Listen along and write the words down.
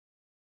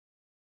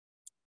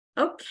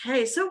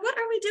Okay, so what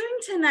are we doing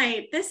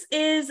tonight? This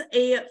is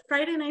a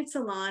Friday night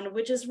salon,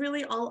 which is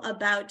really all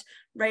about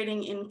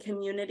writing in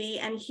community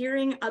and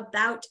hearing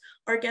about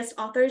our guest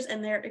authors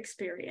and their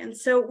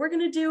experience. So we're going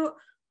to do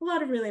a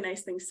lot of really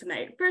nice things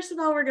tonight. First of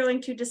all, we're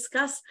going to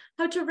discuss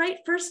how to write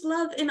first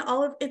love in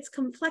all of its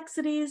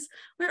complexities.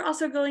 We're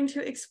also going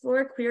to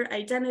explore queer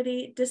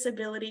identity,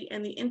 disability,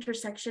 and the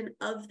intersection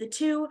of the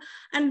two.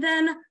 And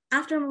then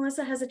after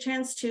Melissa has a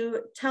chance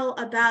to tell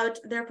about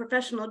their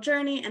professional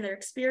journey and their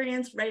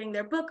experience writing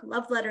their book,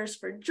 Love Letters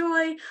for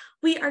Joy,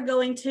 we are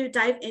going to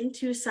dive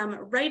into some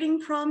writing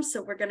prompts.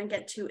 So we're going to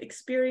get to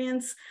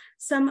experience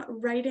some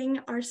writing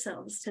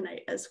ourselves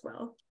tonight as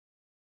well.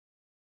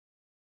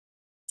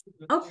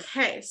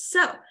 Okay,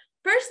 so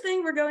first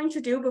thing we're going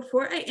to do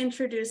before I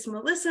introduce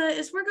Melissa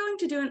is we're going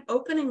to do an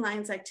opening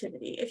lines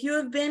activity. If you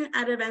have been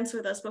at events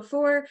with us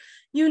before,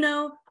 you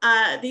know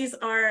these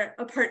are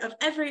a part of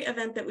every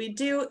event that we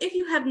do. If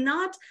you have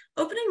not,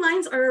 opening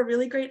lines are a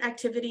really great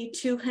activity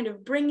to kind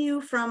of bring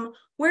you from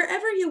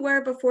wherever you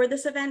were before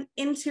this event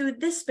into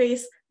this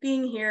space,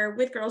 being here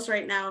with girls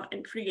right now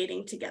and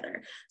creating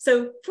together.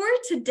 So for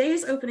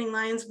today's opening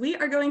lines, we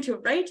are going to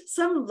write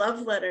some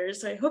love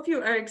letters. So I hope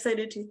you are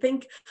excited to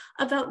think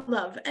about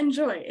love and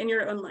joy in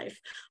your own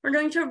life. We're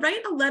going to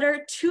write a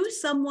letter to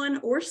someone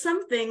or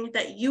something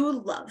that you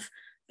love.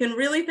 You can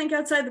really think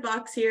outside the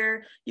box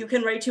here. You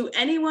can write to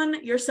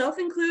anyone, yourself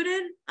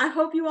included. I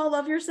hope you all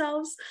love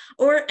yourselves,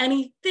 or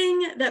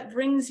anything that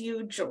brings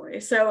you joy.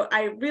 So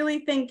I really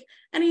think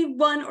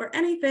anyone or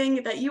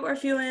anything that you are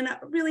feeling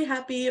really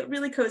happy,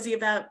 really cozy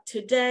about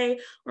today.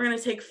 We're going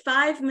to take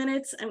 5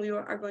 minutes and we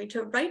are going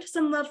to write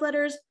some love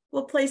letters.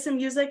 We'll play some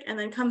music and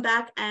then come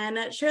back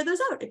and share those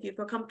out if you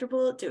feel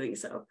comfortable doing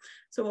so.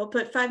 So we'll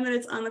put 5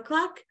 minutes on the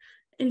clock.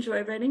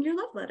 Enjoy writing your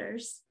love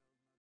letters.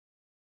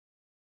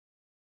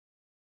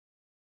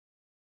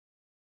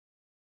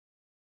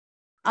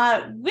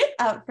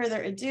 Without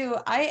further ado,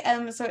 I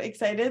am so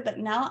excited that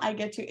now I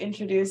get to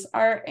introduce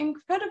our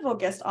incredible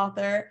guest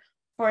author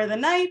for the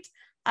night.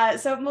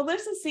 So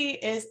Melissa C.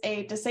 is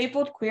a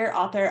disabled queer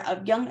author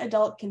of young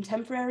adult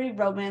contemporary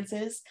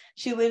romances.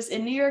 She lives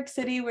in New York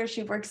City, where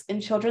she works in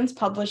children's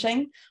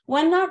publishing.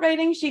 When not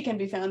writing, she can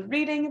be found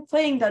reading,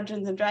 playing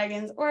Dungeons and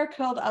Dragons, or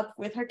curled up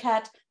with her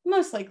cat,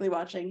 most likely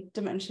watching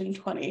Dimension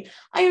 20.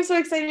 I am so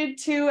excited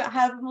to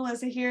have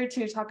Melissa here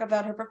to talk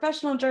about her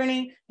professional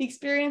journey, the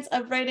experience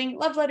of writing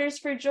Love Letters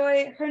for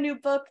Joy, her new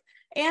book,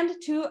 and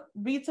to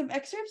read some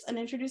excerpts and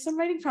introduce some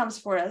writing prompts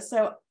for us.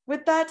 So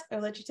with that,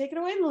 I'll let you take it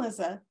away,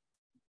 Melissa.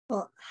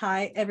 Well,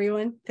 hi,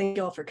 everyone. Thank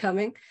you all for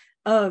coming.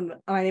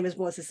 My name is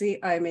Melissa C.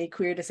 I'm a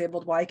queer,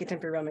 disabled, YA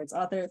contemporary romance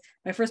author.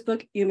 My first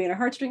book, You Me and Her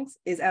Heartstrings,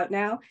 is out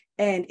now,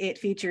 and it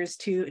features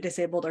two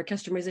disabled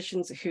orchestra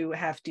musicians who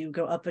have to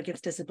go up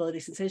against disability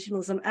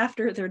sensationalism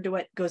after their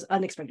duet goes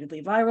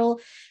unexpectedly viral.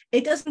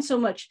 It doesn't so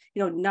much,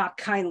 knock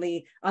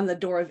kindly on the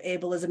door of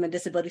ableism and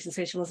disability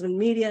sensationalism in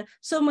media,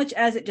 so much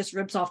as it just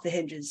rips off the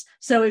hinges.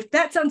 So if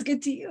that sounds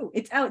good to you,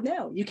 it's out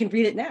now. You can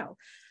read it now.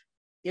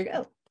 Here you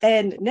go.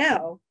 And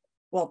now,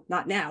 well,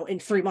 not now, in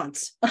 3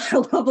 months,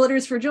 Love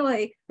Letters for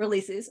Joy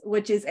releases,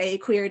 which is a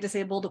queer,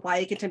 disabled,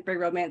 YA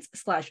contemporary romance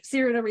 /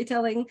 Cyrano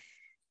retelling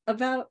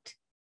about,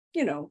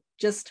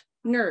 just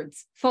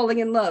nerds falling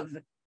in love,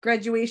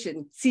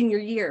 graduation, senior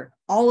year,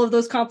 all of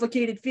those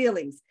complicated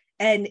feelings.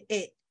 And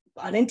it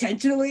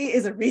unintentionally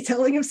is a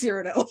retelling of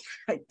Cyrano.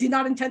 I did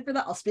not intend for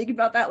that. I'll speak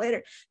about that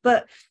later.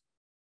 But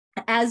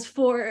as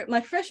for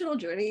my professional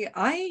journey,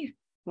 I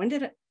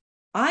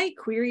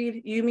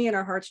queried You, Me and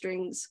Our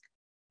Heartstrings,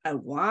 I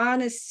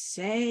want to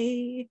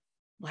say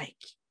like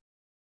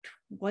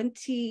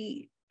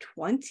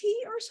 2020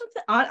 or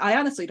something. I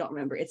honestly don't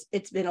remember.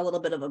 It's been a little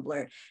bit of a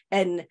blur.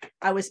 And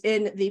I was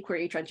in the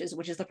query trenches,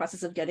 which is the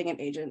process of getting an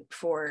agent,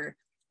 for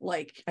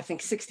like, I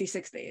think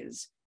 66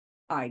 days.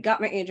 I got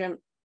my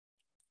agent.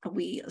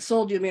 We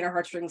sold You, Me and Our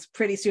Heartstrings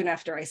pretty soon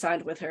after I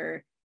signed with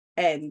her.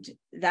 And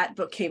that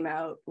book came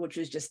out, which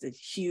was just a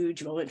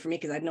huge moment for me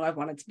because I know I've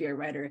wanted to be a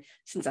writer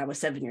since I was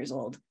 7 years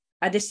old.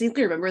 I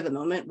distinctly remember the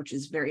moment, which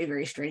is very,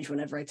 very strange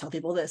whenever I tell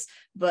people this,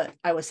 but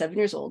I was 7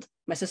 years old.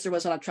 My sister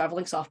was on a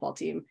traveling softball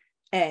team,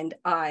 and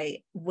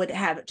I would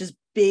have just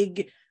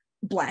big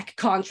black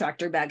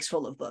contractor bags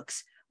full of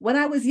books. When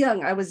I was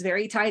young, I was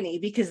very tiny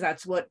because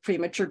that's what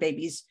premature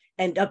babies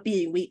end up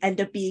being. We end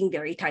up being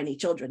very tiny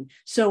children.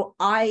 So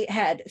I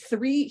had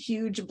 3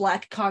 huge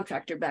black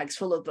contractor bags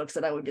full of books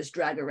that I would just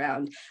drag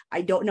around.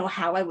 I don't know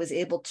how I was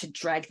able to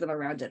drag them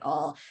around at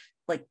all.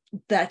 Like,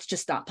 that's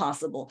just not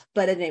possible.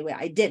 But anyway,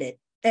 I did it.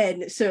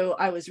 And so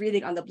I was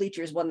reading on the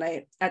bleachers one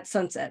night at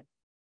sunset,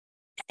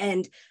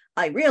 and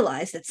I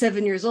realized at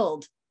 7 years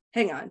old,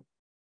 hang on,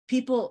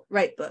 people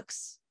write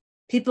books.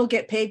 People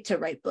get paid to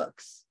write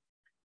books.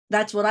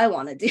 That's what I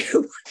want to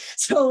do.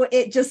 So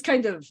it just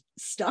kind of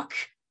stuck.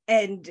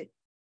 And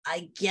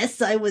I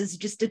guess I was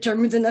just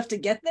determined enough to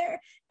get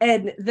there.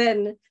 And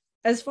then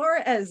as far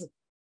as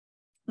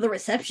the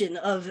reception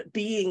of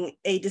being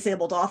a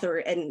disabled author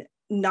and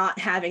not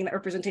having that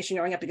representation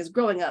growing up, because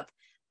growing up,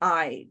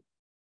 I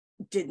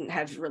didn't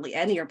have really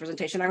any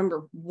representation. I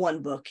remember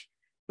one book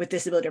with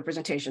disability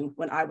representation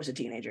when I was a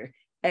teenager.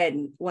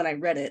 And when I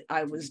read it,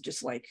 I was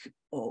just like,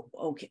 oh,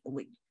 okay,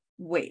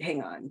 wait,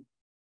 hang on.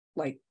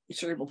 Like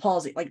cerebral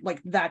palsy,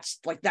 like that's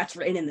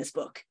written in this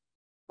book.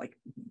 Like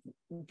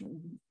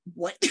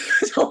what?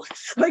 So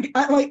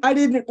I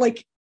didn't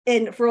like,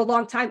 and for a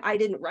long time I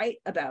didn't write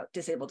about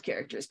disabled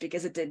characters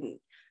because it didn't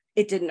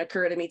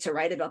occur to me to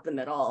write about them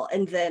at all.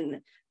 And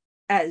then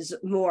as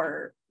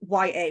more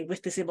YA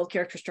with disabled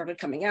characters started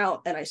coming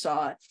out and I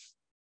saw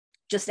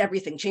just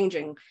everything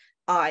changing,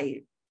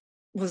 I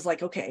was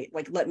like, okay,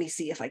 like, let me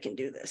see if I can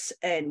do this.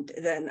 And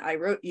then I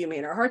wrote You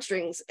Made Our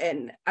Heartstrings,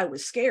 and I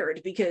was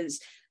scared because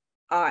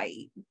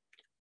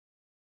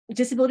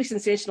disability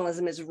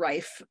sensationalism is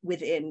rife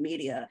within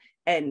media.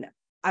 And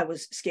I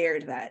was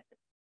scared that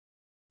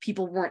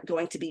people weren't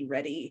going to be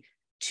ready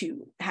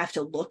to have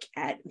to look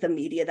at the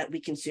media that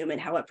we consume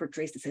and how it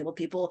portrays disabled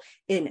people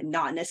in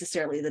not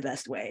necessarily the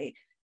best way.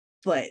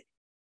 But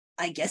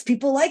I guess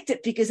people liked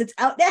it because it's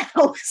out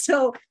now.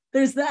 So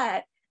there's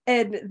that.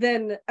 And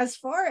then as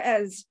far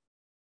as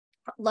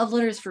Love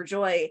Letters for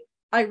Joy,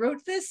 I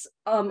wrote this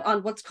on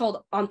what's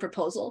called on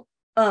proposal,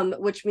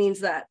 which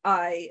means that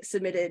I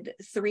submitted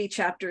 3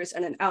 chapters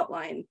and an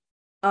outline.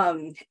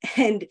 And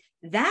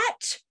that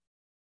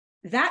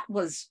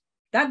was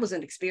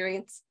an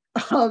experience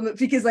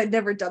because I'd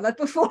never done that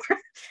before.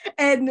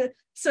 And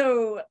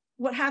so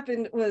what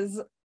happened was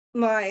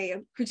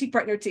my critique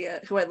partner,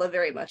 Tia, who I love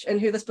very much,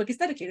 and who this book is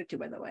dedicated to,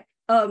 by the way,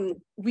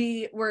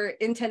 we were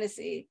in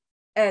Tennessee,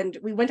 and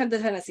we went down to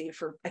Tennessee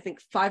for, I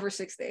think, 5 or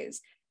 6 days.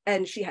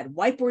 And she had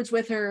whiteboards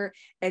with her,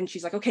 and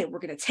she's like, okay, we're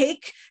going to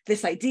take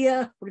this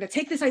idea,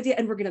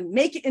 and we're going to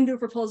make it into a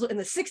proposal. In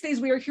the 6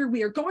 days we are here,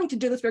 we are going to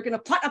do this. We're going to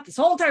plot up this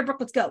whole entire book.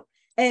 Let's go.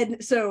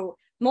 And so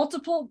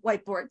multiple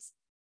whiteboards.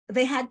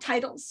 They had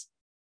titles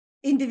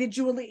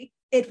individually.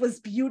 It was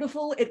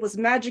beautiful. It was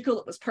magical.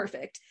 It was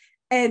perfect.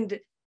 And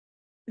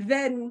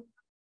then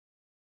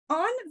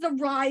on the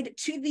ride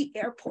to the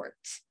airport,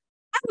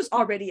 I was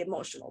already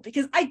emotional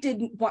because I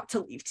didn't want to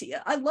leave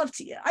Tia. I love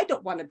Tia. I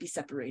don't want to be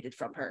separated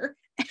from her.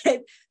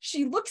 And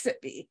she looks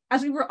at me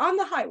as we were on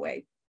the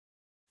highway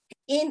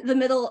in the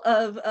middle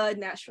of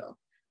Nashville.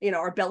 You know,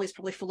 our belly's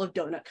probably full of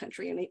donut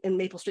country and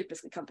Maple Street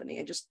Biscuit Company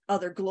and just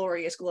other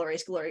glorious,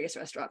 glorious, glorious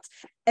restaurants.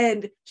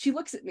 And she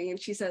looks at me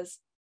and she says,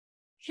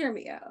 hear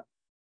me out.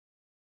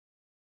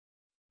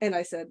 And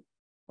I said,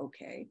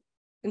 okay.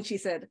 And she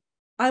said,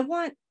 I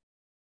want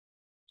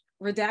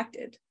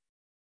Redacted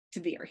to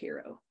be our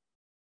hero.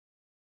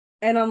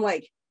 And I'm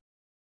like,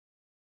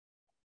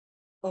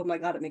 oh my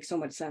God, it makes so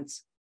much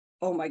sense.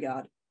 Oh my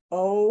God.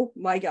 Oh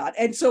my God.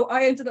 And so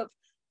I ended up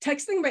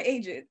texting my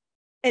agent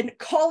and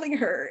calling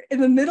her in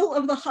the middle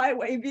of the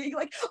highway, being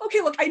like, okay,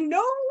 look, I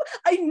know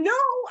this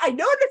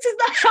is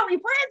not how we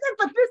planned it,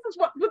 but this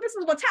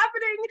is what's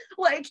happening.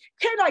 Like,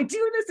 can I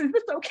do this? Is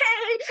this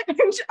okay? And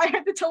I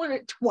had to tell her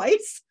it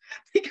twice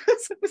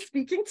because I was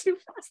speaking too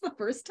fast the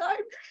first time.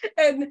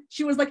 And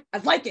she was like, I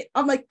like it.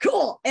 I'm like,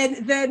 cool.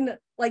 And then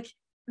like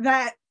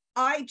that,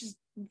 me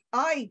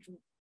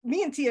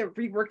and Tia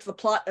reworked the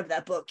plot of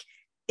that book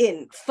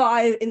in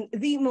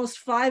the most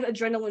 5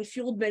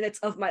 adrenaline-fueled minutes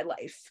of my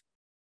life.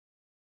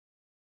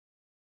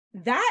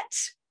 That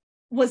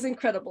was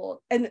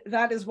incredible. And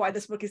that is why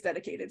this book is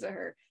dedicated to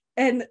her.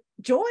 And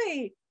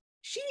Joy,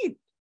 she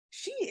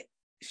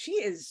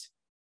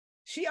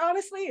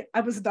honestly, I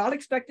was not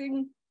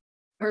expecting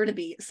her to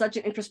be such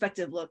an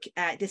introspective look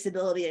at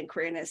disability and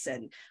queerness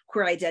and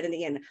queer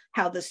identity and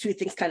how those two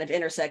things kind of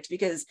intersect,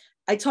 because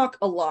I talk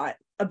a lot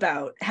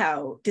about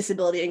how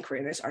disability and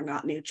queerness are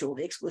not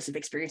mutually exclusive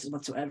experiences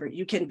whatsoever.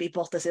 You can be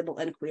both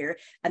disabled and queer,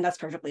 and that's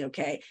perfectly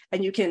okay.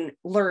 And you can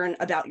learn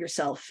about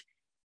yourself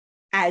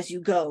as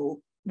you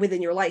go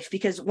within your life.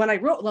 Because when I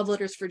wrote Love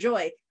Letters for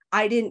Joy,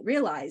 I didn't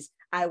realize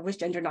I was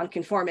gender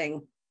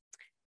nonconforming,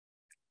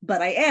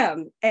 but I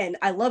am, and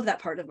I love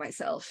that part of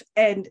myself.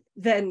 And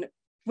then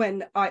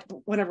when I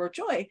wrote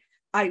Joy,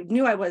 I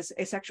knew I was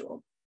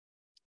asexual.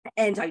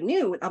 And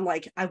I'm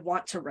like, I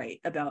want to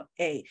write about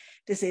a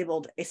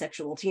disabled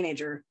asexual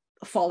teenager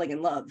falling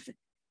in love.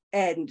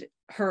 And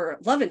her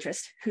love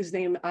interest, whose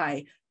name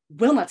I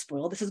will not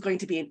spoil, this is going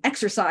to be an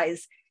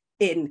exercise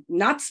in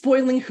not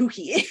spoiling who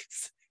he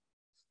is.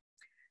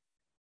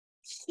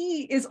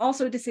 He is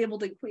also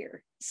disabled and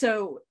queer.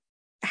 So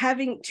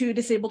having 2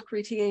 disabled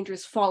queer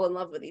teenagers fall in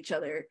love with each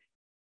other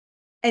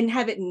and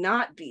have it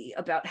not be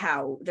about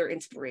how they're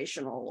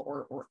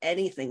inspirational or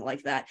anything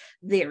like that.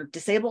 They're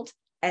disabled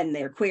and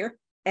they're queer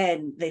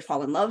and they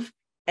fall in love.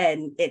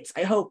 And it's,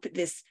 I hope,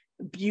 this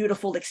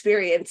beautiful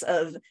experience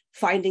of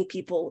finding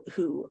people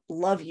who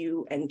love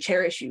you and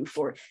cherish you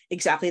for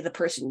exactly the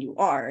person you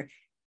are.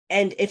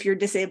 And if you're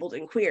disabled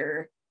and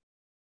queer,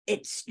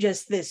 it's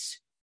just this,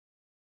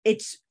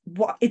 it's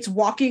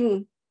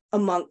walking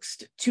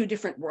amongst 2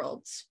 different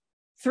worlds.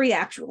 3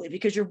 actually,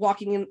 because you're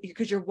walking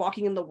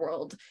in the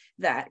world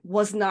that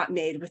was not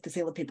made with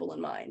disabled people in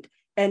mind.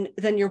 And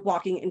then you're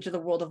walking into the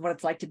world of what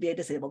it's like to be a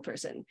disabled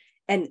person.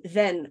 And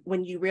then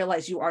when you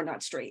realize you are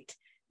not straight,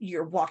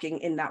 you're walking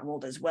in that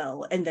world as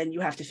well. And then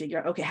you have to figure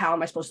out, okay, how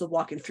am I supposed to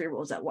walk in 3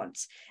 worlds at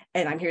once?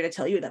 And I'm here to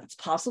tell you that it's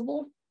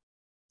possible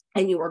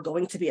and you are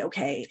going to be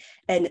okay.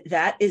 And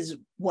that is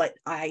what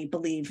I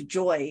believe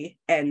Joy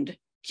and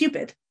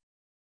Cupid,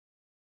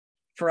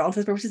 for all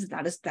intents and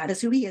purposes, that is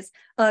who he is.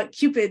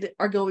 Cupid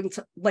are going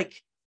to, like,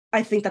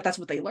 I think that that's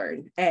what they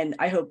learn. And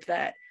I hope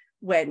that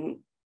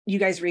when you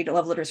guys read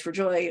Love Letters for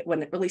Joy,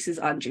 when it releases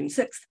on June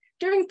 6th,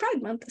 during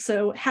Pride Month,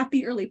 so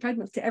happy early Pride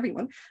Month to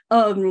everyone.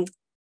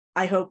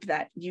 I hope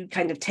that you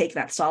kind of take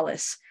that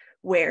solace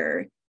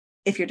where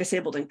if you're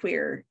disabled and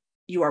queer,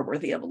 you are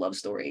worthy of a love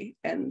story.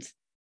 And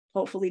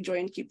hopefully Joy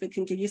and Cupid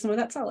can give you some of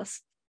that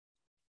solace.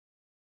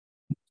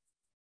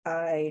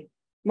 I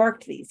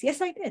marked these.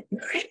 Yes, I did.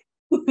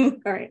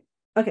 All right.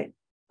 Okay.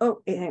 Oh,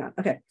 hang on.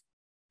 Okay.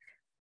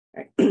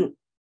 All right.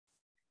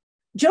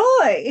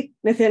 Joy!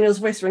 Nathaniel's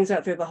voice rings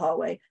out through the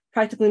hallway,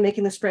 practically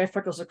making the spray of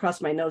freckles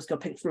across my nose go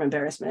pink from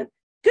embarrassment.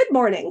 Good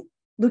morning!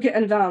 Luca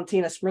and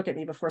Valentina smirk at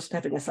me before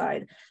stepping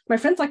aside. My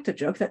friends like to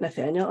joke that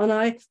Nathaniel and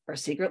I are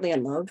secretly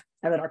in love,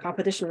 and that our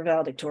competition for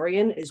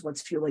valedictorian is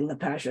what's fueling the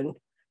passion.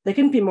 They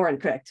couldn't be more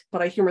incorrect,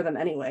 but I humor them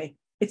anyway.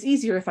 It's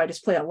easier if I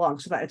just play along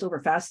so that it's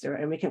over faster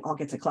and we can all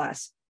get to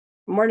class.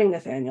 Morning,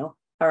 Nathaniel,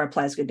 I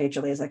reply as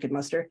good-naturedly as I could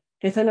muster.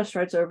 Nathaniel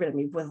strides over to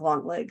me with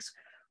long legs.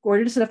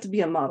 Gorgeous enough to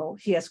be a model,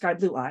 he has sky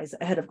blue eyes,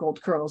 a head of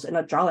gold curls, and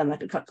a jawline that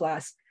could cut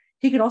glass.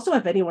 He could also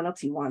have anyone else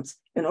he wants,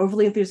 an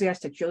overly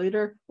enthusiastic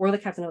cheerleader, or the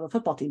captain of the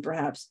football team,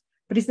 perhaps,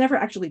 but he's never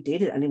actually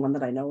dated anyone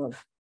that I know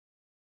of.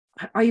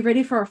 Are you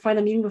ready for our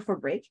final meeting before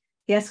break?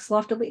 He asks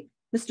loftily.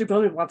 Mr.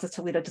 Bowman wants us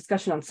to lead a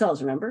discussion on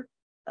cells, remember?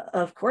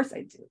 Of course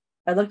I do.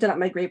 I looked at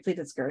my gray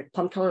pleated skirt,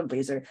 plum-colored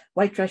blazer,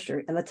 white dress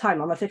shirt, and the time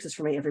Mama fixes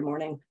for me every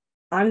morning.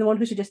 I'm the one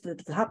who suggested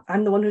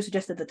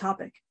the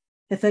topic.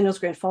 Nathaniel's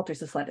grin falters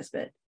the slightest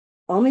bit.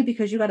 Only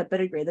because you got a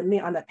better grade than me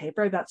on that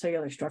paper about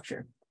cellular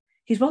structure.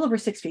 He's well over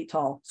 6 feet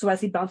tall, so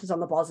as he bounces on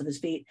the balls of his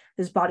feet,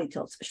 his body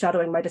tilts,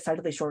 shadowing my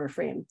decidedly shorter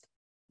frame.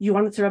 You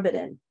wanted to rub it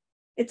in.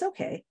 It's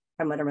okay,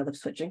 I mutter, my lips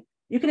twitching.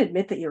 You can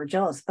admit that you were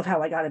jealous of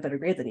how I got a better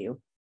grade than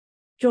you.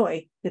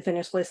 Joy,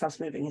 Nathaniel slowly stops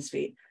moving his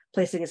feet,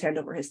 placing his hand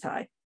over his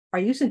tie. Are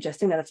you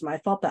suggesting that it's my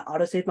fault that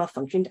autosave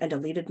malfunctioned and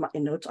deleted my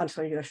notes on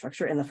cellular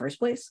structure in the first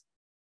place?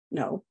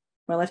 No.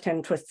 My left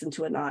hand twists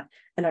into a knot,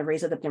 and I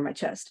raise it up near my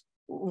chest.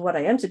 What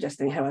I am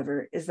suggesting,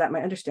 however, is that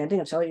my understanding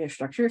of cellular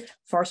structure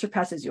far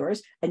surpasses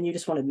yours, and you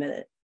just won't admit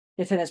it.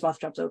 Nathaniel's mouth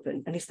drops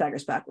open, and he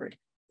staggers backward.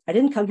 I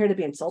didn't come here to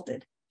be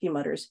insulted, he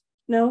mutters.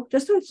 No,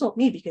 just to insult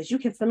me because you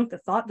can stomach the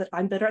thought that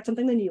I'm better at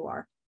something than you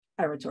are.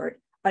 I retort.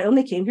 I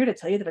only came here to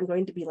tell you that I'm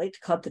going to be late to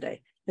club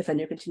today,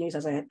 Nathaniel continues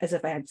as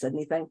if I had said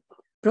anything.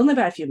 But only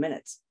by a few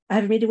minutes. I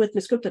have a meeting with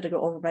Miss Gupta to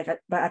go over my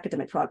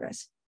academic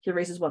progress. He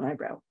raises one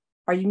eyebrow.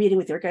 Are you meeting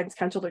with your guidance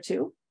counselor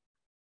too?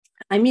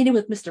 I'm meeting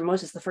with Mr.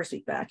 Moses the first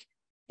week back.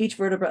 Each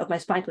vertebra of my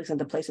spine clicks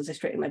into place as I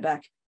straighten my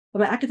back. But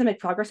my academic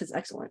progress is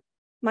excellent.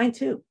 Mine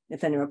too,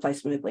 Nathaniel replies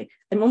smoothly.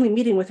 I'm only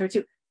meeting with her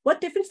too. What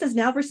difference does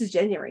now versus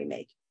January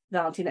make?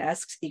 Valentina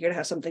asks, eager to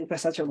have something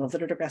besides her love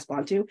letter to grasp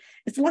onto.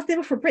 It's the last day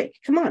before break.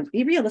 Come on,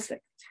 be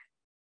realistic.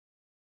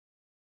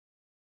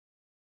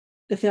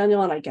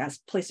 Nathaniel and I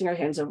gasp, placing our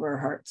hands over our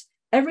hearts.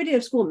 Every day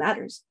of school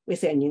matters, we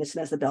say in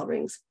unison as the bell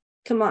rings.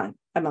 Come on,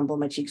 I mumble,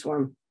 my cheeks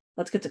warm.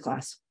 Let's get to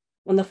class.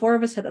 When the four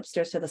of us head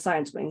upstairs to the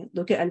science wing,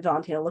 Luca and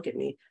Valentina look at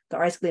me,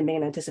 their eyes gleaming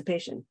in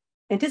anticipation.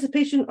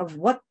 Anticipation of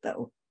what,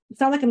 though? It's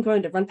not like I'm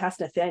going to run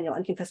past Nathaniel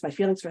and confess my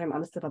feelings for him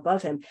on the step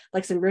above him,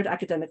 like some rude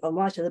academic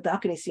homage to the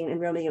balcony scene in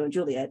Romeo and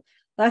Juliet.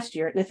 Last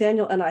year,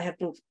 Nathaniel and I had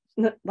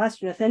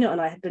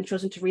been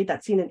chosen to read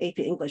that scene in AP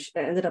English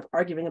and ended up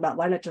arguing about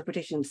line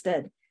interpretation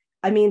instead.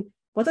 I mean,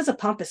 what does a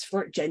pompous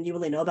flirt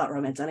genuinely know about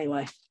romance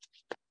anyway?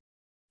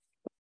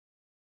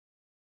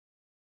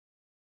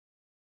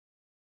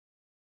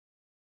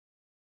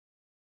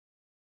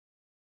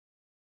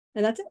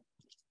 And that's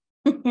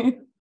it.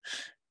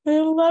 I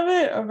love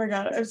it. Oh my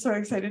God. I'm so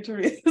excited to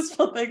read this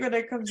whole thing when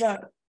it comes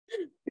out.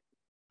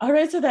 All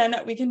right. So then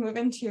we can move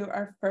into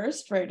our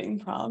first writing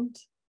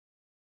prompt.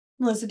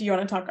 Melissa, do you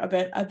want to talk a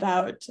bit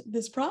about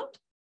this prompt?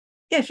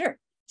 Yeah, sure.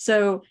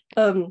 So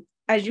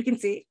as you can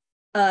see,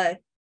 there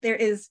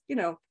is,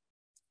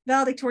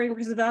 valedictorian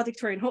versus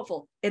valedictorian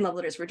hopeful in Love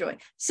Letters for Joy.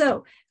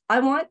 So I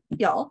want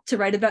y'all to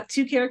write about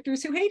 2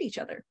 characters who hate each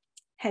other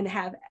and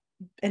have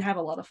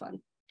a lot of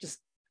fun.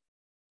 Just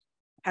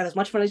have as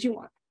much fun as you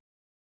want.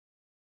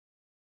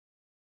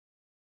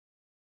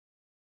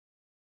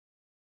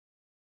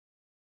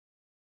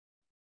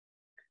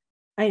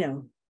 I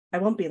know, I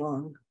won't be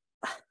long.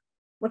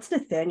 What's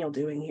Nathaniel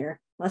doing here?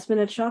 Last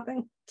minute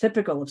shopping?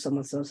 Typical of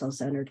someone so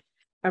self-centered.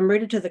 I'm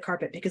rooted to the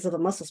carpet because of a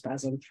muscle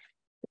spasm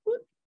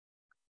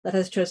that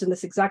has chosen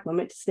this exact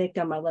moment to snake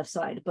down my left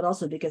side, but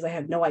also because I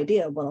have no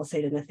idea what I'll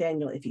say to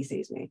Nathaniel if he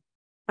sees me.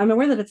 I'm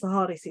aware that it's the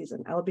holiday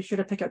season. I will be sure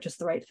to pick out just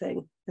the right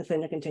thing,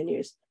 Nathaniel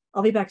continues.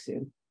 I'll be back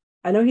soon.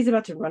 I know he's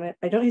about to run it.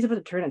 I know he's about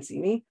to turn and see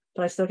me,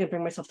 but I still can't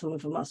bring myself to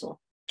move a muscle.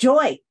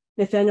 Joy!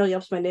 Nathaniel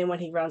yelps my name when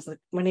he rounds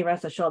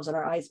the shelves and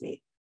our eyes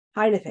meet.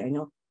 Hi,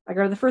 Nathaniel. I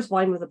grabbed the first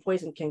volume of The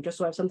Poison King just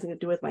so I have something to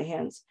do with my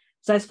hands.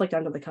 His eyes flicked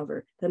down to the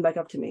cover, then back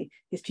up to me,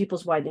 his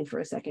pupils widening for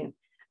a second.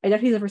 I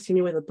doubt he's ever seen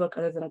me with a book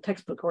other than a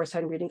textbook or a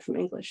signed reading from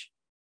English.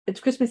 It's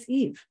Christmas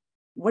Eve.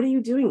 What are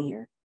you doing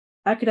here?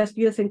 I could ask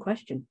you the same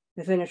question.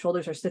 Nathaniel's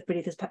shoulders are stiff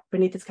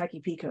beneath his khaki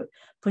pea coat,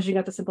 pushing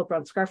out the simple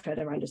brown scarf tied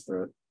around his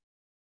throat.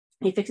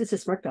 He fixes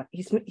his smirk back.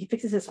 He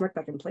fixes his smirk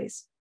back in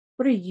place.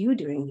 What are you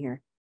doing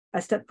here? I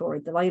stepped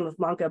forward, the volume of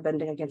manga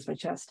bending against my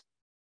chest.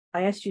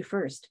 I asked you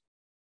first.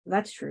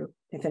 That's true,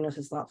 Nathaniel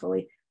says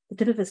thoughtfully. The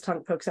tip of his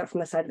tongue pokes out from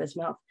the side of his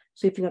mouth,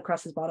 sweeping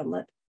across his bottom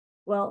lip.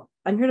 Well,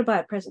 I'm here to buy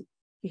a present.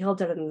 He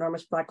held out an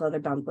enormous black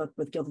leather-bound book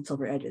with gilded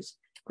silver edges.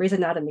 Gray's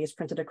Anatomy is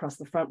printed across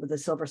the front with a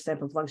silver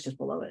stamp of lungs just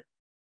below it.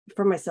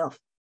 For myself,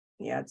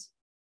 he adds.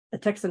 A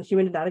text on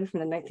human anatomy from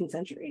the 19th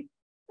century?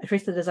 I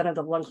trace the design of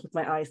the lungs with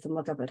my eyes, then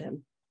look up at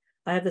him.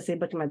 I have the same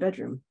book in my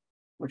bedroom,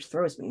 which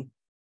throws me.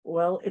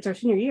 Well, it's our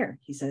senior year,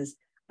 he says.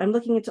 I'm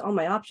looking into all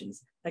my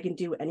options. I can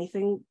do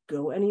anything,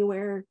 go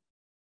anywhere.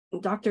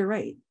 Dr.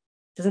 Wright,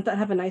 doesn't that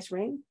have a nice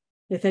ring?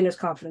 Nathaniel's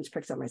confidence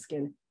pricks up my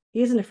skin.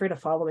 He isn't afraid of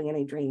following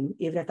any dream,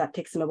 even if that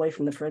takes him away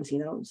from the friends he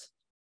knows.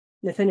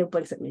 Nathaniel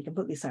blinks at me,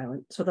 completely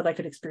silent, so that I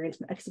could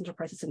experience my existential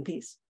crisis in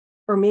peace.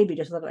 Or maybe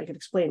just so that I could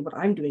explain what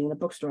I'm doing in the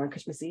bookstore on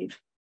Christmas Eve.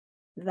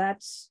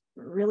 That's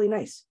really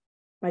nice.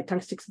 My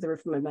tongue sticks to the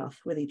roof of my mouth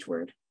with each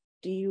word.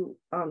 Do you,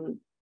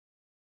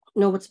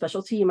 know what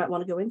specialty you might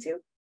want to go into?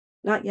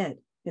 Not yet.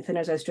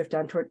 Nathaniel's eyes drift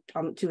down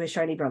to his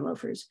shiny brown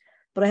loafers.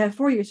 But I have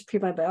 4 years to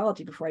pre-my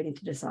biology before I need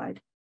to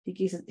decide.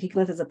 He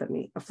glances up at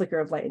me, a flicker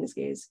of light in his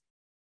gaze.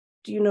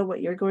 Do you know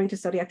what you're going to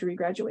study after we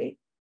graduate?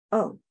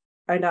 Oh,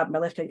 I nod, my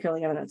left hand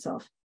curling in on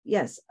itself.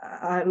 Yes,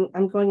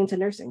 I'm going into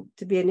nursing,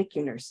 to be a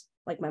NICU nurse,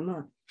 like my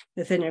mom.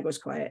 Nathaniel goes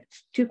quiet,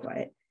 too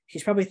quiet.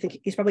 He's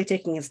probably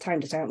taking his time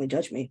to silently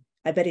judge me.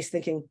 I bet he's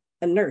thinking,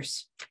 a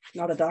nurse,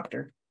 not a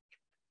doctor.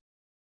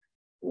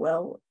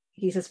 Well,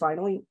 he says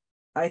finally,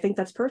 I think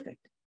that's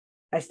perfect.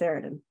 I stare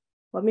at him.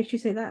 What makes you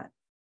say that?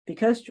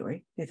 Because,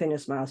 Joy, Nathaniel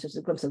smiles, just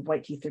a glimpse of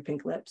white teeth through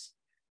pink lips.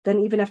 Then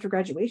even after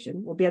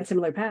graduation, we'll be on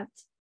similar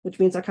paths, which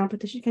means our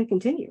competition can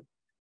continue.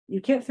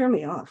 You can't throw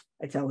me off,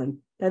 I tell him.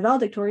 That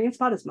valedictorian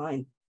spot is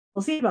mine.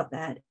 We'll see about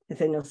that,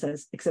 Nathaniel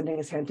says, extending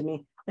his hand to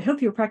me. I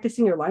hope you're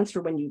practicing your lines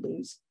for when you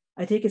lose.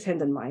 I take his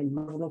hand in mine,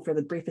 marveling for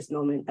the briefest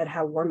moment at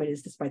how warm it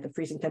is despite the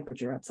freezing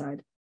temperature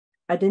outside.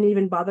 I didn't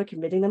even bother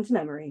committing them to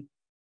memory.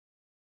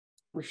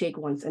 We shake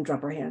once and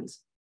drop our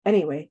hands.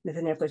 Anyway,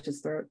 Nathaniel clears his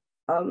throat.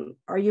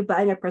 Are you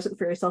buying a present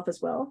for yourself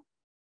as well?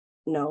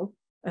 No.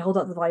 I hold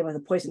out the volume of The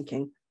Poison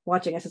King,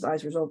 watching as his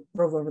eyes rove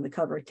over the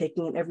cover,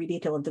 taking in every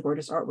detail of the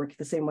gorgeous artwork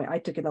the same way I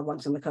took in the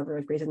lungs on the cover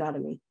of Gray's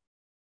Anatomy.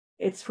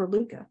 It's for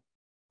Luca.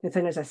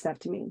 Nathaniel's eyes snap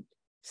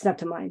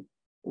to mine.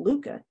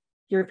 Luca?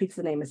 He repeats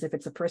the name as if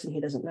it's a person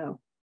he doesn't know.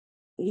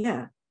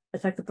 Yeah. I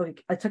tuck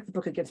the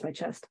book against my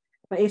chest.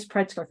 My ace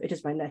pride scarf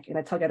itches my neck, and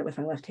I tug at it with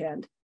my left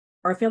hand.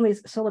 Our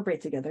families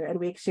celebrate together, and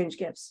we exchange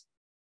gifts.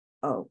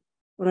 Oh.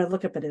 When I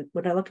look up at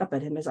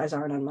him, his eyes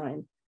aren't on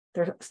mine.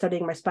 They're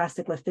studying my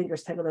spastic left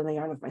fingers tangled in the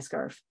yarn of my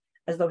scarf,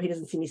 as though he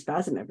doesn't see me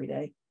spasm every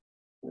day.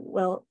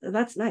 Well,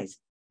 that's nice.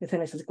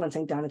 Nathaniel says,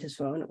 glancing down at his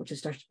phone, which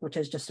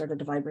has just started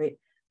to vibrate.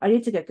 I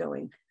need to get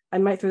going. I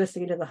might throw this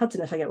thing into the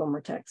Hudson if I get one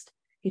more text.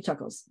 He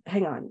chuckles.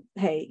 Hang on.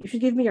 Hey, you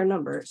should give me your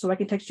number so I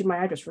can text you my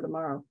address for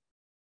tomorrow.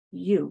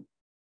 You,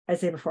 I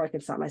say before I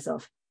can stop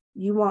myself.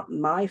 You want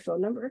my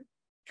phone number?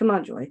 Come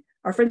on, Joy.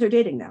 Our friends are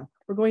dating now.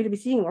 We're going to be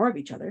seeing more of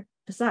each other.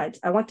 Besides,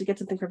 I want to get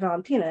something for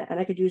Valentina, and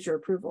I could use your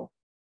approval.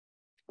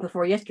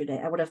 Before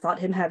yesterday, I would have thought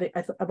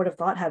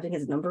having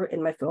his number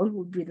in my phone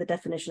would be the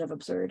definition of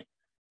absurd.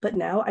 But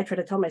now I try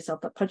to tell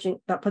myself that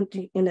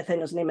punching in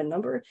Nathaniel's name and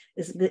number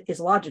is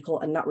logical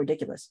and not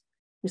ridiculous.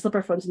 We slip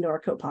our phones into our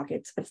coat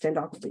pockets and stand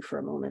awkwardly for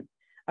a moment.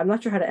 I'm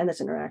not sure how to end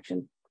this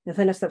interaction.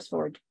 Nathaniel steps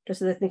forward.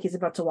 Just as I think he's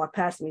about to walk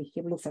past me,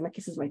 he leans down and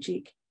kisses my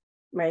cheek.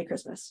 Merry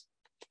Christmas.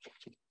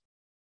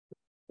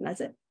 And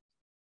that's it.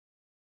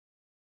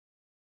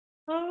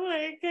 Oh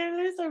my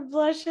goodness, I'm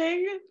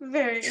blushing.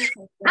 Very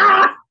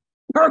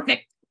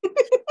Perfect.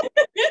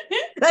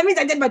 That means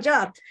I did my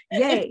job.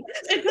 Yay.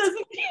 It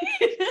doesn't.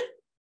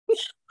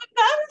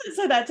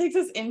 So that takes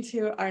us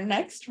into our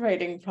next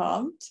writing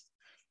prompt.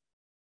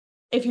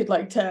 If you'd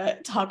like to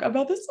talk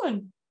about this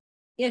one.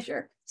 Yeah,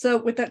 sure. So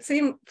with the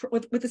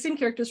same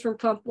characters from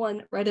prompt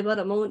 1, write about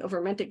a moment of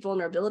romantic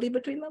vulnerability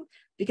between them.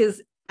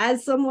 Because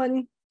as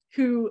someone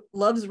who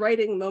loves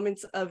writing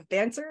moments of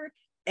banter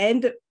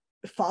and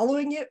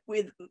following it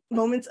with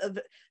moments of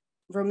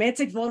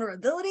romantic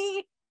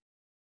vulnerability,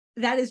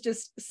 that is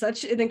just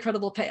such an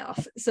incredible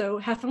payoff. So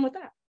have fun with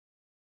that.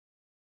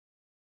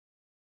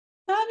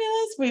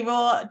 Fabulous. We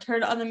will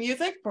turn on the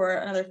music for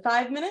another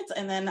 5 minutes,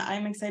 and then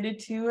I'm excited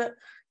to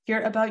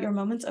hear about your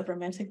moments of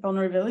romantic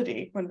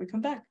vulnerability when we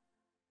come back.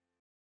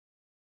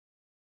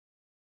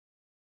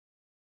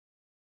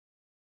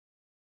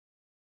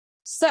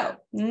 So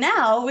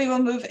now we will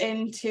move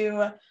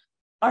into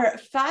our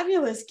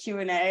fabulous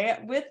Q&A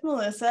with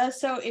Melissa.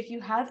 So if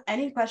you have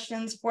any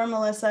questions for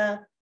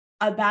Melissa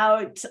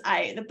about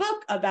the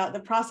book, about the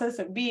process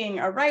of being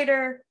a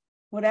writer,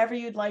 whatever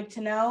you'd like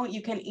to know.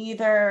 You can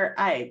either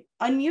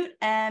unmute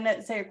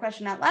and say your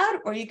question out loud,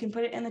 or you can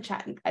put it in the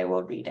chat and I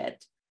will read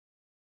it.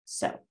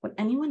 So would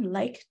anyone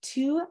like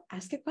to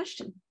ask a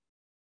question?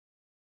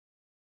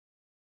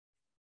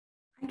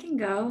 I can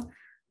go.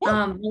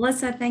 Yeah.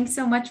 Melissa, thanks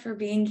so much for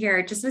being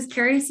here. Just was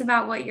curious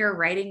about what your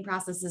writing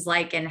process is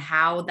like and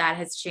how that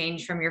has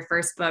changed from your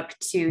first book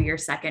to your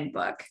second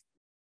book.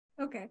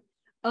 Okay.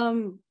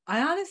 I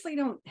honestly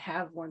don't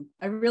have one.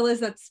 I realize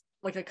that's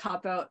like a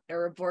cop-out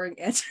or a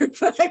boring answer,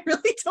 but I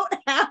really don't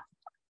have.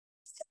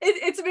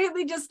 It's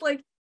mainly just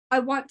like, I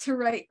want to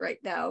write right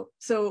now.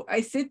 So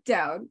I sit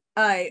down,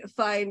 I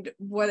find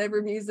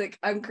whatever music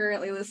I'm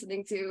currently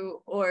listening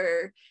to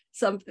or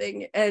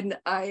something, and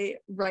I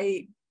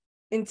write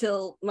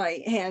until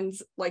my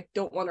hands like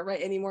don't want to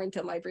write anymore,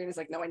 until my brain is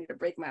like, no, I need a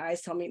break. My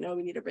eyes tell me, no,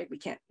 we need a break. We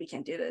can't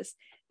do this.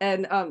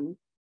 And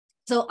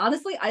so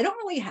honestly, I don't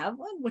really have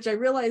one, which I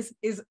realize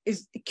is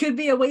it could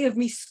be a way of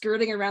me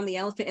skirting around the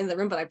elephant in the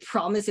room, but I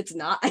promise it's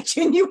not. I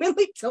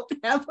genuinely don't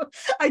have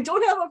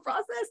a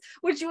process,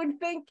 which you would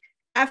think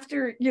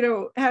after,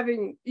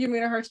 having You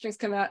Made Our Heartstrings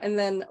come out and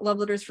then Love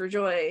Letters for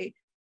Joy,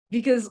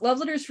 because Love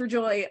Letters for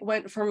Joy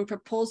went from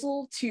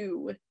proposal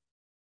to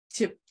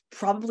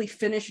probably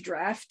finish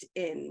draft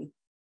in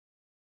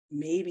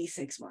maybe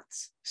 6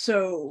 months.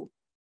 So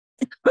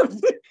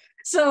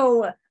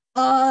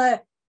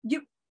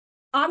you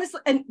honestly,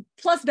 and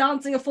plus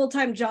balancing a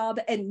full-time job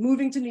and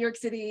moving to New York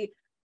City,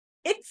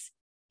 it's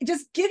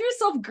just give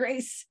yourself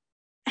grace.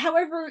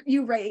 However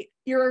you write,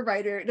 you're a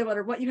writer, no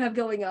matter what you have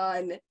going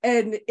on.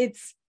 And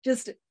it's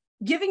just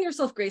giving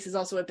yourself grace is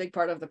also a big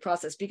part of the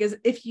process, because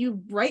if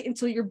you write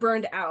until you're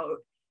burned out,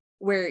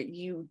 where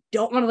you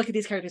don't want to look at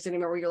these characters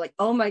anymore, where you're like,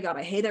 oh my God,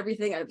 I hate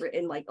everything I've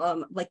written, like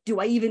do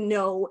I even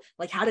know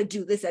like how to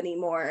do this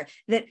anymore?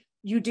 That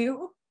you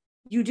do.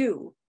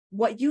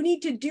 What you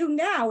need to do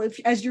now,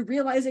 as you're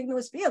realizing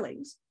those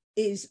feelings,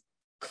 is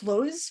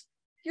close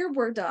your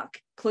Word doc,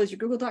 close your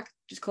Google Doc,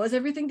 just close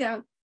everything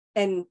down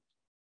and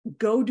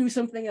go do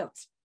something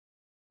else.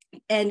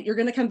 And you're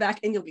going to come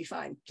back and you'll be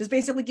fine. Just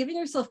basically giving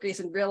yourself grace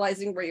and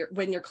realizing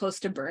when you're close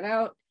to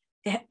burnout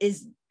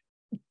is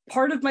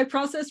part of my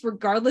process,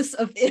 regardless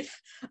of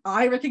if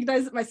I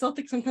recognize it myself.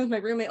 Like sometimes my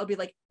roommate will be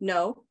like,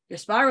 no, you're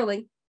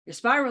spiraling, you're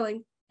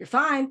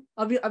fine.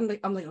 I'm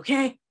like,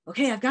 okay,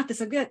 I've got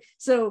this, I'm good.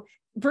 So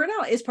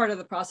burnout is part of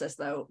the process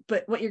though,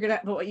 but what you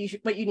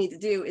need to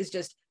do is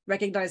just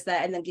recognize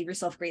that and then give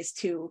yourself grace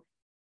to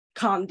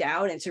calm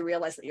down and to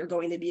realize that you're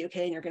going to be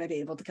okay and you're going to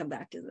be able to come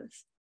back to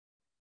this.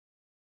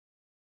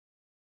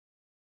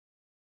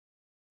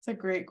 It's a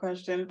great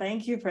question.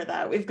 Thank you for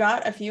that. We've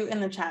got a few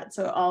in the chat,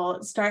 so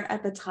I'll start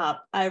at the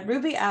top.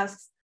 Ruby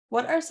asks,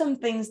 what are some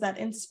things that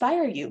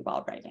inspire you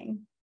while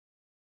writing?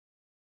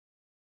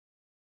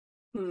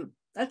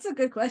 That's a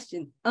good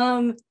question.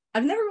 I've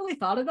never really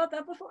thought about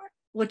that before,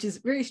 which is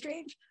very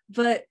strange,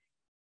 but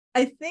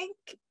I think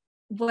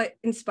what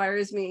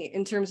inspires me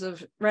in terms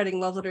of writing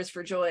Love Letters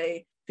for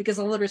Joy, because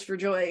Love Letters for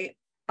Joy,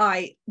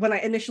 when I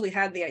initially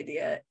had the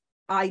idea,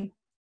 I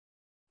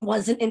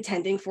wasn't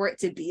intending for it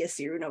to be a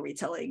Cyrano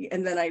retelling,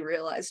 and then I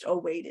realized, oh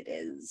wait, it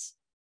is.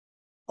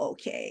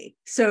 Okay,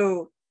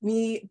 so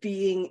me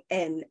being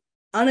an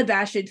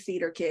unabashed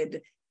theater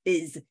kid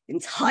is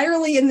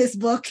entirely in this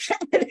book.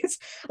 It's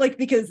like,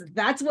 because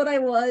that's what I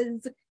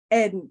was,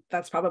 and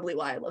that's probably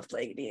why I love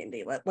playing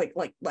D&D. Like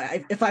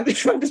if I'm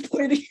just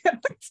playing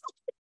it,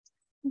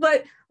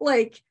 but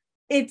like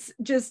it's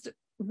just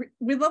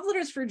with Love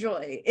Letters for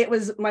Joy, it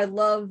was my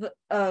love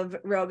of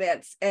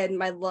romance and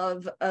my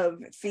love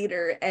of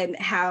theater and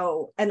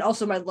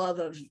also my love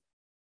of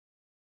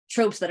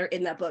tropes that are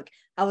in that book.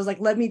 I was like,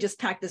 let me just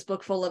pack this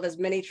book full of as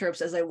many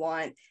tropes as I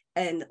want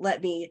and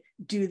let me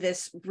do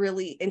this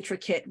really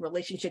intricate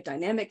relationship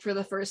dynamic for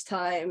the first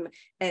time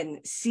and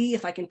see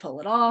if I can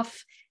pull it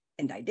off.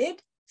 And I did.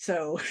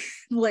 So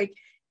like,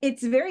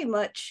 it's very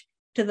much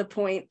to the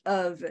point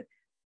of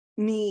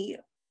me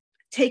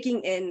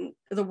taking in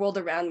the world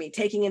around me,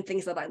 taking in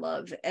things that I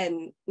love.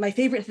 And my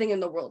favorite thing in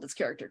the world is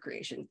character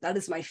creation. That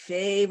is my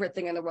favorite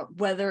thing in the world,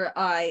 whether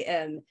I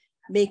am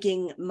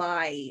making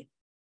my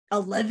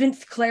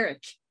 11th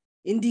cleric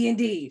in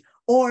D&D,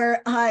 or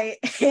I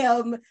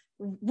am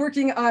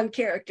working on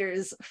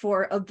characters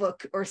for a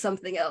book or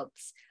something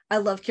else. I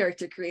love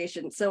character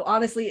creation. So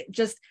honestly,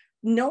 just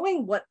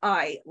knowing what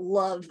I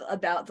love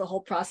about the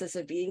whole process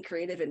of being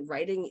creative and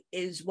writing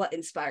is what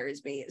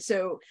inspires me.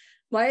 So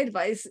my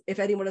advice, if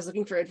anyone is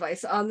looking for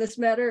advice on this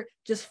matter,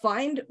 just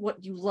find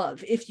what you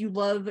love. If you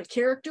love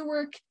character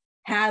work,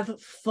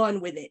 have fun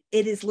with it.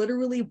 It is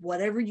literally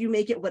whatever you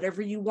make it,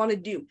 whatever you want to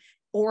do.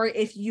 Or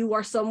if you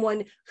are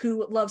someone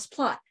who loves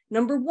plot,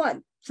 number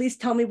one, please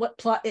tell me what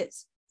plot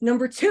is.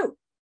 Number two,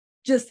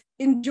 just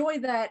enjoy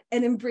that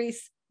and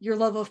embrace your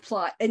love of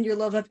plot and your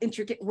love of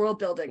intricate world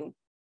building.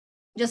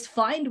 Just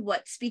find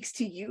what speaks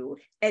to you,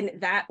 and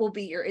that will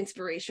be your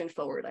inspiration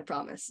forward, I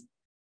promise.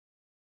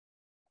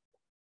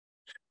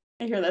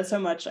 I hear that so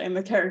much. I'm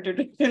a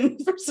character-driven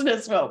person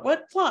as well.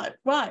 What plot?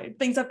 Why?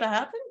 Things have to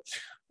happen?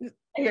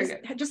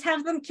 Just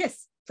have them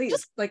kiss.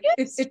 please. Like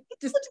yes, it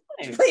just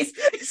please.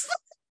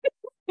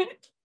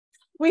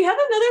 We have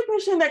another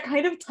question that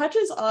kind of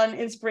touches on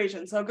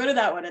inspiration. So I'll go to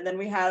that one, and then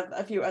we have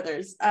a few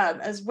others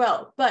as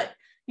well. But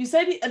you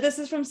said, this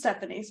is from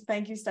Stephanie. So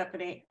thank you,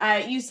 Stephanie.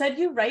 You said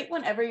you write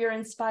whenever you're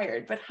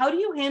inspired, but how do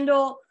you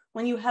handle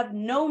when you have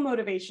no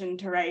motivation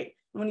to write,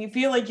 when you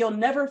feel like you'll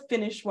never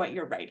finish what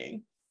you're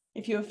writing?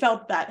 If you have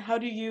felt that, how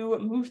do you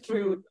move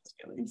through those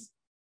feelings?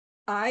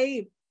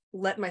 I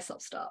let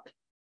myself stop.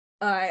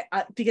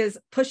 Because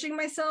pushing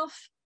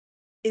myself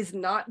is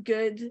not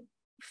good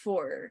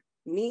for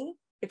me.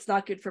 It's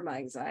not good for my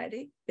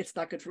anxiety. It's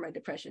not good for my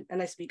depression.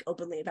 And I speak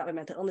openly about my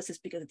mental illnesses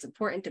because it's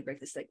important to break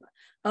the stigma.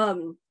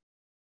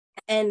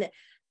 And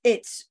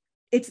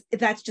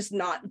that's just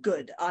not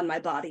good on my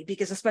body,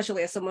 because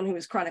especially as someone who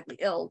is chronically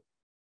ill,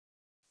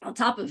 on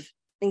top of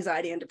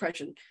anxiety and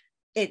depression,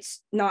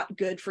 it's not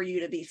good for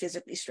you to be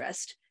physically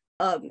stressed.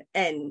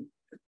 And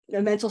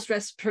mental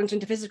stress turns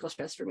into physical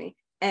stress for me.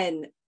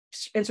 And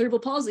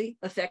cerebral palsy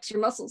affects your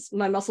muscles.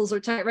 My muscles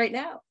are tight right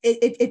now.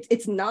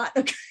 It's not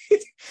okay.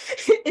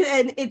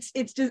 And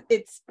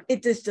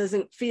it just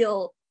doesn't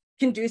feel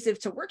conducive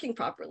to working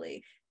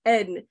properly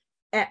and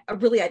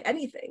really at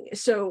anything.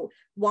 So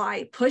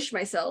why push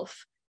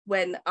myself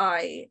when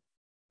I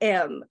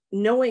am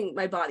knowing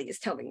my body is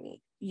telling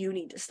me you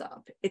need to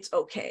stop? It's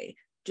okay.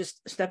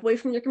 Just step away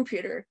from your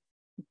computer,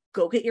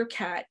 go get your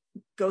cat,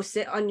 go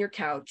sit on your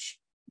couch,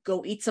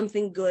 go eat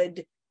something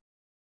good,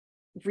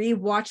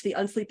 rewatch The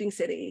Unsleeping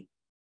City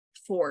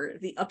for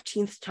the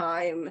upteenth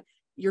time.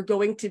 You're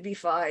going to be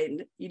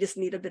fine. You just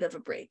need a bit of a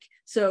break.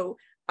 So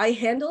I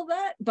handle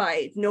that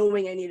by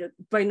knowing I need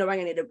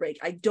a break.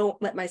 I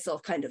don't let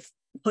myself kind of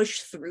push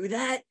through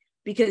that,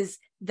 because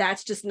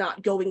that's just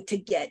not going to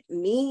get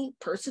me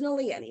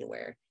personally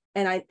anywhere.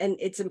 And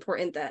it's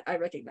important that I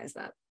recognize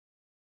that.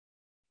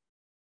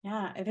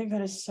 Yeah, I think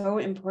that is so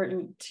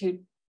important to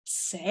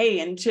say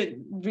and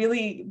to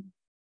really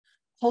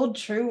hold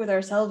true with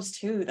ourselves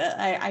too, that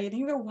I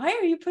think, why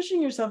are you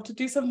pushing yourself to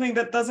do something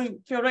that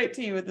doesn't feel right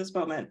to you at this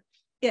moment?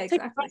 Yeah,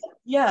 exactly.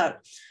 Yeah.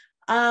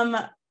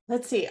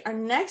 Let's see, our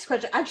next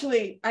question,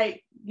 actually,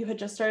 you had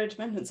just started to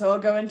mention, so I'll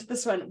go into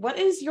this one. What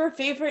is your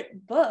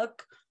favorite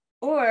book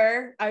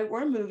or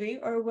movie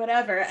or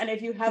whatever? And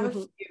if you have a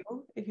few,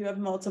 if you have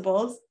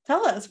multiples,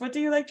 tell us, what do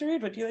you like to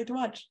read? What do you like to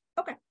watch?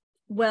 Okay.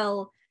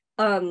 Well,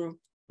 the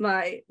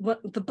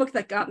book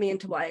that got me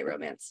into YA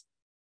romance,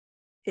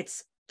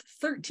 it's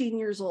 13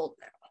 years old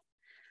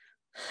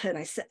now. And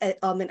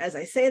as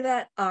I say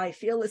that, I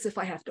feel as if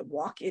I have to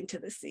walk into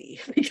the sea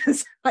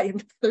because I am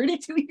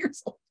 32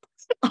 years old.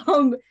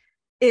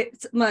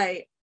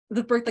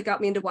 The book that got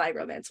me into YA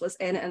romance was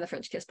Anna and the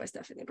French Kiss by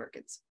Stephanie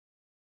Perkins.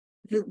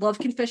 The love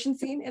confession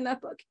scene in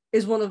that book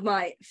is one of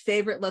my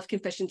favorite love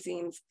confession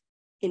scenes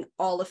in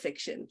all of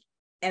fiction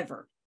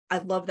ever. I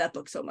love that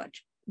book so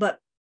much. But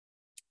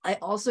I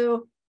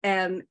also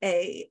am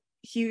a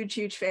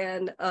huge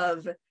fan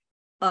of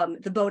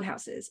The Bone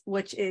Houses,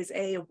 which is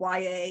a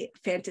YA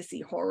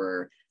fantasy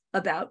horror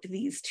about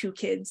these two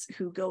kids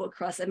who go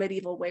across a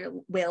medieval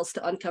Wales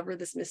to uncover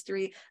this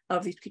mystery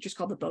of these creatures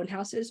called the Bone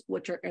Houses,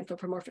 which are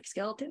anthropomorphic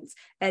skeletons.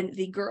 And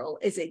the girl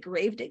is a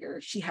gravedigger.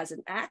 She has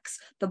an axe.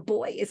 The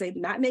boy is a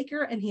mat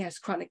maker, and he has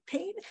chronic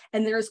pain.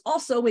 And there is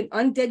also an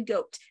undead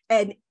goat.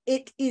 And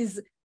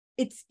it's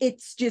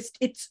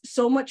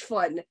so much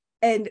fun.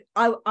 And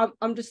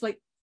I'm just like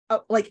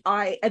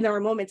and there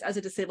are moments as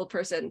a disabled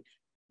person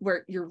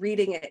where you're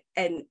reading it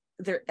and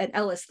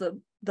Ellis,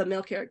 the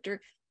male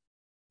character,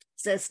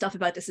 says stuff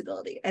about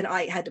disability, and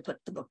I had to put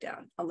the book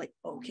down. I'm like,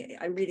 okay,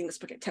 I'm reading this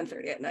book at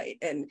 10:30 at night,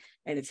 and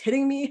it's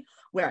hitting me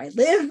where I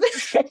live.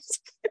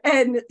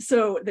 And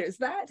so there's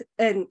that,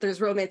 and there's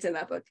romance in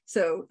that book.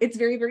 So it's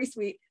very, very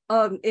sweet.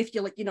 If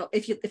you like,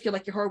 if you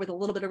like your horror with a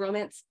little bit of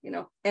romance,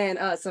 and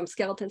some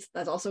skeletons,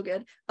 that's also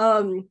good.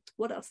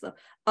 What else though?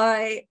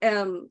 I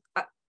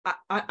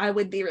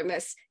would be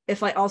remiss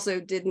if I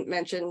also didn't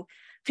mention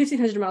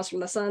 1,500 Miles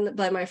from the Sun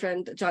by my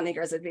friend Johnny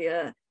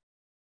Garzavia.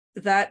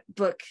 That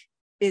book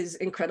is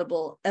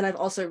incredible. And I've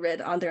also read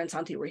Andre and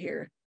Santi Were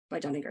Here by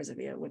Johnny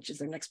Garzavia, which is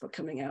their next book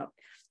coming out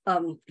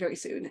very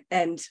soon.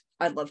 And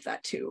I love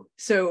that too.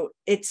 So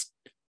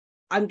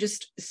I'm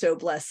just so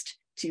blessed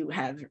to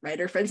have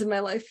writer friends in my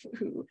life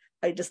who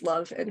I just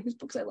love and whose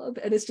books I love.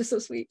 And it's just so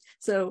sweet.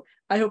 So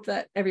I hope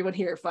that everyone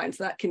here finds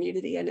that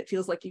community, and it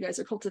feels like you guys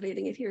are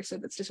cultivating it here. So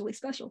that's just really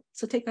special.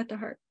 So take that to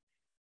heart.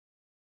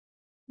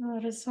 Oh,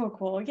 that is so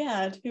cool.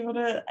 Yeah, to be able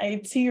to,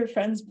 I see your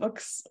friends'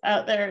 books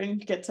out there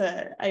and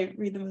I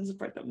read them and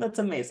support them. That's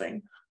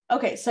amazing.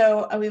 Okay,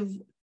 so we've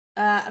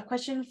a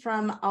question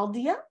from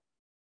Adalia.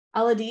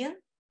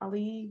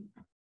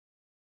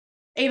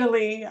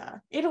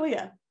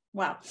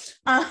 Wow.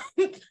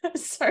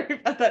 Sorry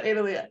about that,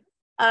 Adalia.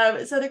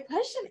 So the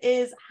question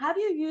is, have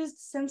you used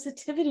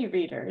sensitivity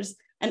readers?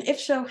 And if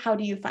so, how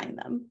do you find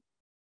them?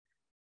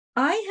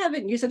 I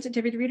haven't used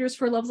sensitivity readers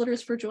for Love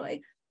Letters for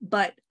Joy,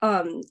 but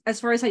as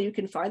far as how you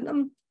can find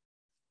them,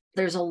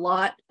 there's a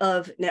lot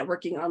of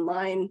networking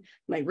online.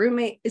 My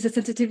roommate is a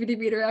sensitivity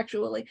reader,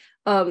 actually,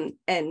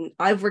 and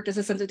I've worked as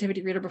a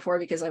sensitivity reader before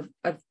because I'm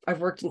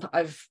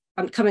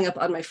coming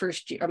up on my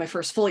first year, or my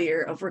first full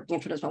year of working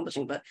in children's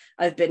publishing. But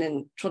I've been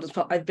in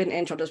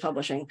children's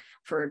publishing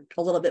for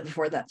a little bit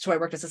before that, so I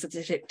worked as a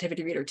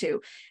sensitivity reader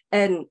too.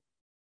 And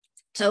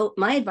so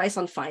my advice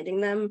on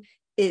finding them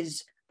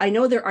is, I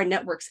know there are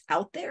networks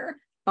out there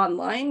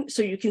online,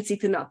 so you can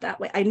seek them out that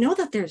way. I know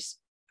that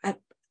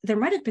there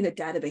might have been a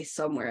database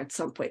somewhere at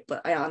some point,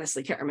 but I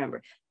honestly can't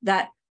remember.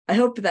 That, I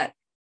hope that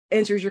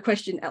answers your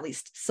question at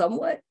least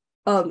somewhat.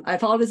 I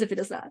apologize if it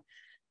does not.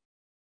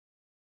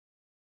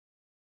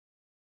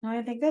 No,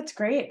 I think that's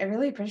great. I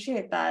really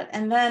appreciate that.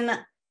 And then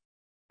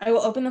I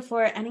will open the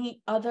floor. Any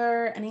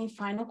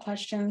final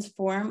questions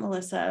for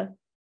Melissa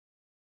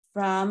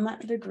from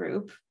the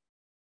group?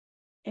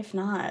 If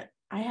not,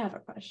 I have a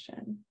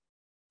question.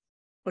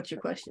 What's your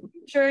question?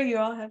 I'm sure you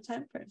all have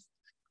time first.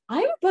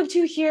 I would love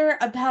to hear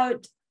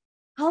about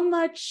how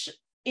much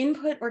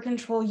input or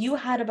control you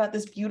had about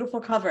this beautiful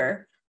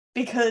cover,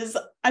 because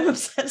I'm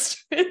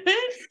obsessed with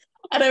it.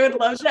 And I would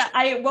love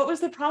to, what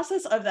was the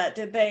process of that?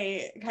 Did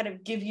they kind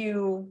of give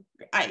you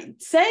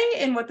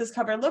say in what this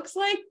cover looks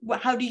like?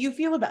 How do you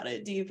feel about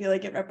it? Do you feel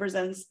like it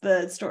represents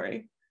the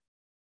story?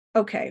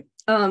 Okay.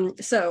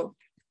 So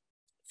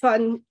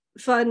fun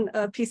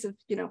piece of,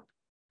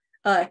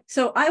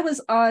 so I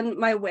was on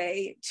my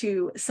way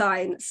to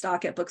sign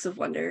stock at Books of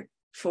Wonder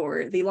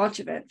for the launch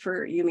event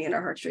for Yumi and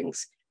Our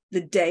Heartstrings, the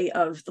day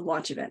of the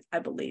launch event, I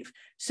believe.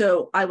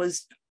 So I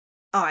was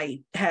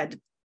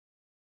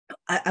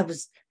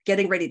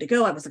getting ready to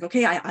go. I was like,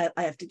 okay, I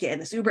have to get in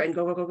this Uber and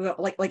go,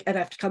 like, and I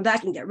have to come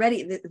back and get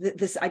ready.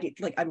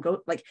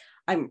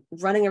 I'm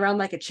running around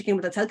like a chicken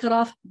with its head cut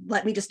off.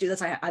 Let me just do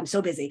this. I'm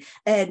so busy.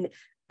 And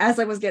as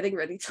I was getting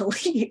ready to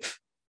leave,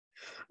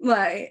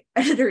 my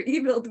editor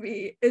emailed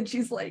me and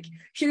she's like,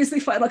 here's the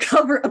final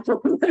cover of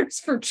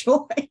Letters for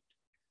Joy.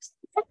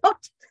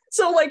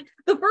 So like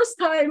the first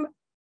time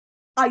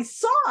I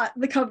saw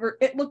the cover,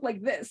 it looked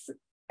like this,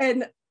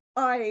 and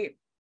I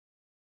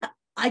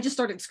just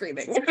started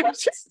screaming.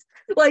 Just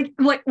like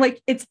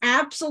it's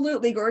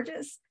absolutely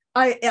gorgeous.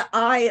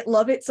 I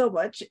love it so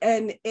much,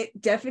 and it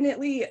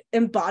definitely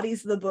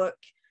embodies the book.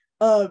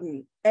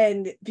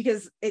 And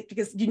because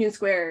Union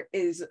Square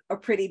is a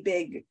pretty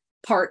big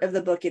part of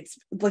the book. It's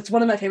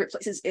one of my favorite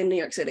places in New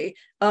York City.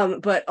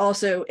 But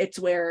also it's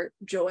where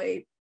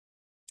Joy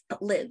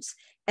lives.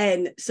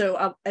 And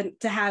so and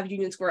to have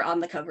Union Square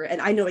on the cover,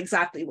 and I know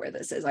exactly where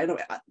this is. I know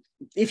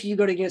if you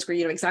go to Union Square,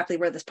 you know exactly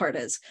where this part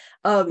is.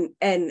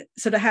 And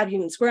so to have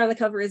Union Square on the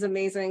cover is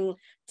amazing.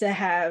 To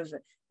have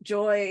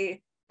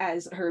Joy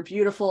as her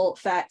beautiful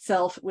fat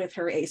self with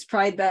her Ace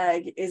Pride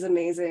bag is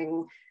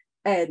amazing.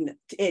 And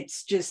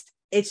it's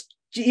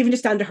even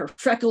just down to her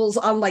freckles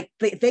on, like,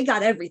 they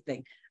got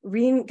everything.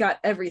 Reen got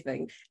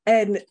everything.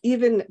 And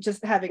even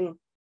just having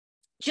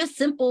just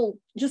simple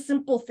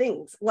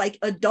things like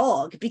a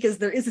dog, because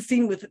there is a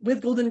scene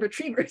with golden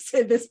retrievers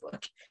in this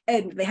book,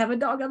 and they have a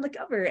dog on the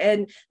cover.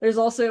 And there's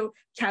also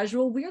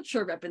casual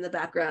wheelchair rep in the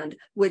background,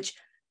 which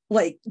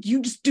like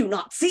you just do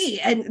not see.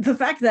 And the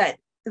fact that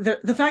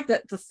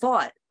the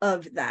thought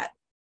of that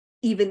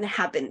even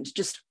happened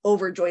just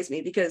overjoys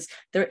me, because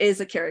there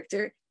is a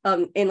character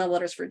in the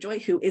Letters for Joy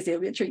who is a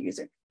wheelchair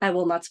user. I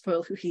will not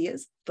spoil who he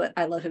is, but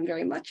I love him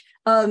very much.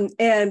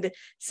 And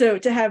so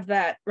to have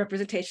that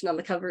representation on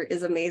the cover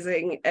is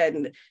amazing.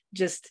 And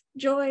just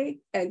Joy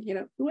and,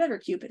 whoever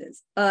Cupid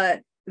is,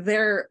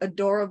 they're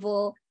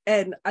adorable.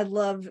 And I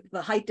love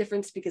the height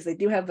difference, because they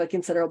do have a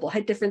considerable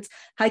height difference.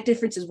 Height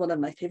difference is one of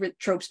my favorite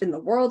tropes in the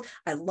world.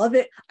 I love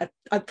it.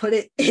 I put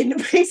it in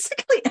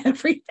basically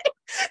everything.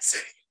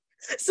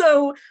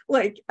 So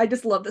like, I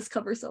just love this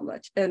cover so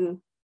much. And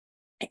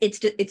it's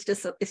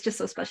just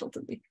so special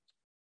to me.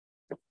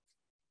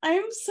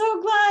 I'm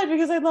so glad,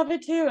 because I love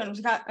it too. And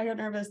I got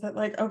nervous that,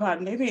 like, oh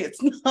God, maybe it's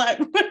not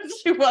what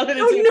she wanted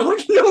to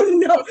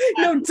do.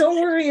 No, don't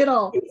worry at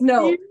all.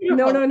 No.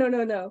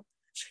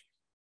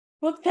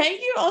 Well,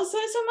 thank you all so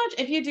much.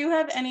 If you do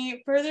have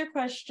any further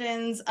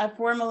questions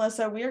for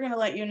Melissa, we are going to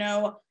let you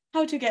know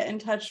how to get in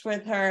touch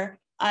with her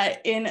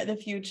in the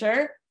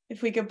future.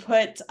 If we could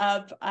put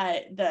up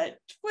the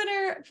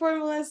Twitter for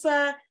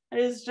Melissa, it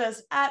is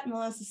just at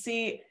Melissa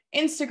C.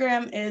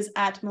 Instagram is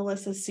at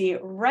Melissa C.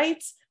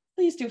 Writes.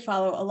 Please do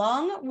follow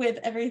along with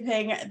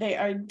everything they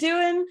are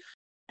doing.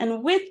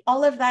 And with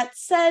all of that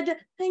said,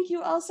 thank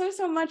you all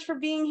so much for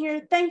being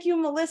here. Thank you,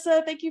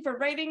 Melissa. Thank you for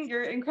writing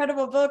your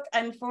incredible book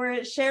and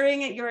for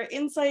sharing your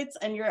insights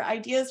and your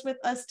ideas with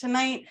us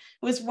tonight.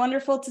 It was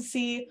wonderful to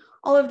see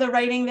all of the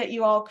writing that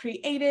you all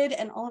created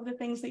and all of the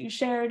things that you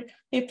shared.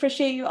 I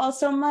appreciate you all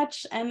so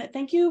much. And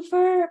thank you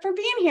for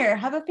being here.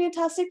 Have a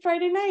fantastic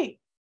Friday night.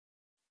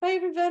 Bye,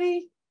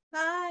 everybody.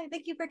 Bye.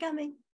 Thank you for coming.